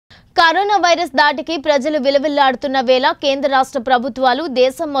Corona virus దాటికి ప్రజలు విలవిల్లాడుతున్న వేళ కేంద్ర రాష్ట్ర ప్రభుత్వాలు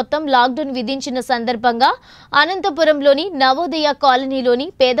దేశం మొత్తం లాక్డౌన్ విధించిన సందర్భంగా అనంతపురంలోని నవోదయ కాలనీలోని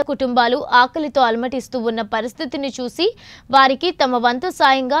పేద కుటుంబాలు ఆకలితో అలమటిస్తూ ఉన్న పరిస్థితిని చూసి వారికి తమ వంతు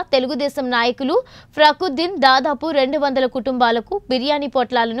సాయంగా తెలుగుదేశం నాయకులు ఫ్రకుద్దీన్ దాదాపు 200 కుటుంబాలకు బిర్యానీ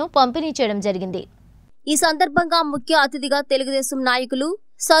పొట్లాలను పంపిణీ చేయడం జరిగింది। ఈ సందర్భంగా ముఖ్య అతిథిగా తెలుగుదేశం నాయకులు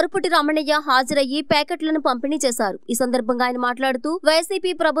సరుపుటి రమణయ్య హాజరయ్యి ప్యాకెట్లను పంపిణీ చేశారు। ఈ సందర్భంగా ఆయన మాట్లాడుతూ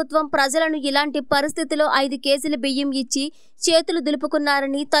వైసీపీ ప్రభుత్వం ప్రజలను ఇలాంటి పరిస్థితిలో 5 కేజీల బియ్యం ఇచ్చి చేతులు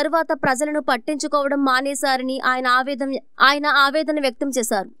దులుపుకున్నారని తరువాత ప్రజలను పట్టించుకోవడం మానేశారని ఆయన ఆవేదన వ్యక్తం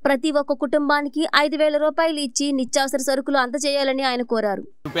చేశారు। ప్రతి ఒక్క కుటుంబానికి 5,000 రూపాయలు ఇచ్చి నిత్యావసర సరుకులు అందజేయాలని ఆయన కోరారు।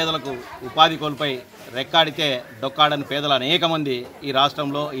 పేదలకు ఉపాధి కోల్పై రెక్కాడితే డొక్కాడని పేదలు అనేక మంది ఈ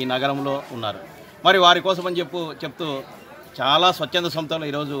రాష్ట్రంలో ఈ నగరంలో ఉన్నారు। మరి వారి కోసం అని చెప్తూ చాలా స్వచ్ఛంద సంస్థలు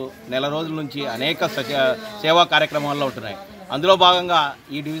ఈరోజు నెల రోజుల నుంచి అనేక సేవా కార్యక్రమాల్లో ఉంటున్నాయి। అందులో భాగంగా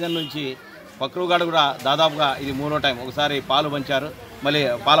ఈ డివిజన్ నుంచి పక్రుగాడు కూడా దాదాపుగా ఇది 3వ టైం ఒకసారి పాలు పంచారు, మళ్ళీ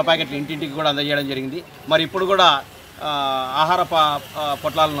పాల ప్యాకెట్లు ఇంటింటికి కూడా అందజేయడం జరిగింది। మరి ఇప్పుడు కూడా ఆహార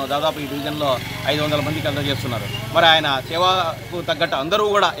పొట్లాలను దాదాపు ఈ డివిజన్లో 500 మందికి అందజేస్తున్నారు। మరి ఆయన సేవకు తగ్గట్టు అందరూ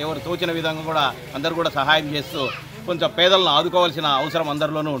కూడా ఎవరు తోచిన విధంగా కూడా అందరూ కూడా సహాయం చేస్తూ కొంచెం పేదలను ఆదుకోవాల్సిన అవసరం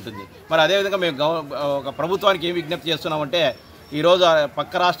అందరిలోనూ ఉంటుంది। మరి అదేవిధంగా మేము ఒక ప్రభుత్వానికి ఏం విజ్ఞప్తి చేస్తున్నామంటే ఈరోజు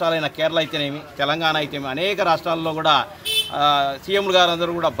పక్క రాష్ట్రాలైన కేరళ అయితేనేమి తెలంగాణ అయితేనేమి అనేక రాష్ట్రాల్లో కూడా సీఎంలు గారు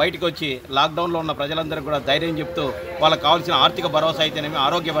అందరూ కూడా బయటకు వచ్చి లాక్డౌన్లో ఉన్న ప్రజలందరూ కూడా ధైర్యం చెప్తూ వాళ్ళకి కావాల్సిన ఆర్థిక భరోసా అయితేనేమి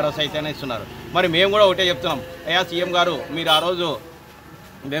ఆరోగ్య భరోసా అయితేనే ఇస్తున్నారు। మరి మేము కూడా ఒకటే చెప్తున్నాం, అయ్యా సీఎం గారు మీరు ఆ రోజు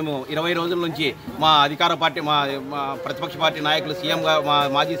మేము 20 రోజుల నుంచి మా అధికార పార్టీ మా ప్రతిపక్ష పార్టీ నాయకులు సీఎం గారు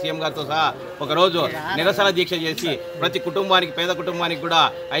మాజీ సీఎం గారితో సహా ఒకరోజు నిరసన దీక్ష చేసి ప్రతి కుటుంబానికి పేద కుటుంబానికి కూడా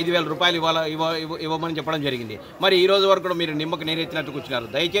 5,000 రూపాయలు ఇవ్వమని చెప్పడం జరిగింది। మరి ఈ రోజు వరకు కూడా మీరు నిమ్మకు నీరెత్తినట్టు కూర్చున్నారు।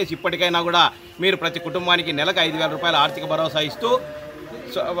 దయచేసి ఇప్పటికైనా కూడా మీరు ప్రతి కుటుంబానికి నెలకు 5,000 రూపాయల ఆర్థిక భరోసా ఇస్తూ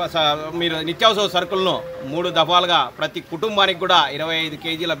మీరు నిత్యావసర సరుకులను 3 దఫాలుగా ప్రతి కుటుంబానికి కూడా 25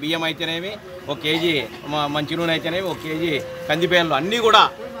 కేజీల బియ్యం అయితేనేమి, 1 కేజీ మంచి నూనె అయితేనేమి, 1 కేజీ కందిపేర్లు అన్నీ కూడా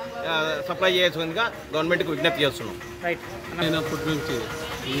సప్లై చేసేందుగా గవర్నమెంట్కి విజ్ఞప్తి చేస్తున్నాం। అయినప్పటి నుంచి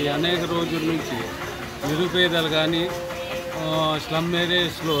ఈ అనేక రోజుల నుంచి నిరుపేదలు కానీ స్లమ్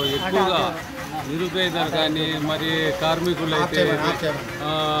ఏరియాస్లో ఎక్కువగా నిరుపేదలు కానీ మరి కార్మికులు అయితే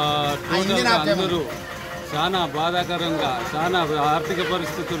టోటల్గా అందరూ చాలా బాధాకరంగా చాలా ఆర్థిక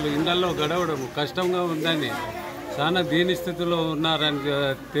పరిస్థితులు ఇళ్లలో గడవడం కష్టంగా ఉందని చాలా దీని స్థితిలో ఉన్నారని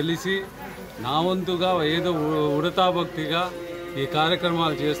తెలిసి నా వంతుగా ఏదో ఉడతాభక్తిగా ఈ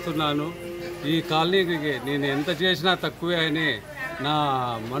కార్యక్రమాలు చేస్తున్నాను। ఈ కాలనీకి నేను ఎంత చేసినా తక్కువే అని నా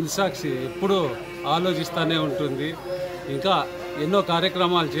మనసాక్షి ఎప్పుడూ ఆలోచిస్తూనే ఉంటుంది। ఇంకా ఎన్నో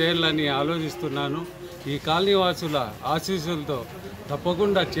కార్యక్రమాలు చేయాలని ఆలోచిస్తున్నాను। ఈ కాలనీ వాసుల ఆశీస్సులతో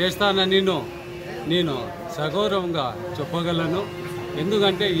తప్పకుండా చేస్తానని నేను సగౌరవంగా చెప్పగలను।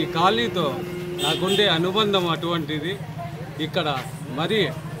 ఎందుకంటే ఈ కాలనీతో నాకుండే అనుబంధం అటువంటిది। ఇక్కడ మరి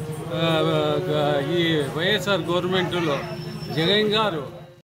ఈ వైఎస్ఆర్ గవర్నమెంట్లో జగన్ గారు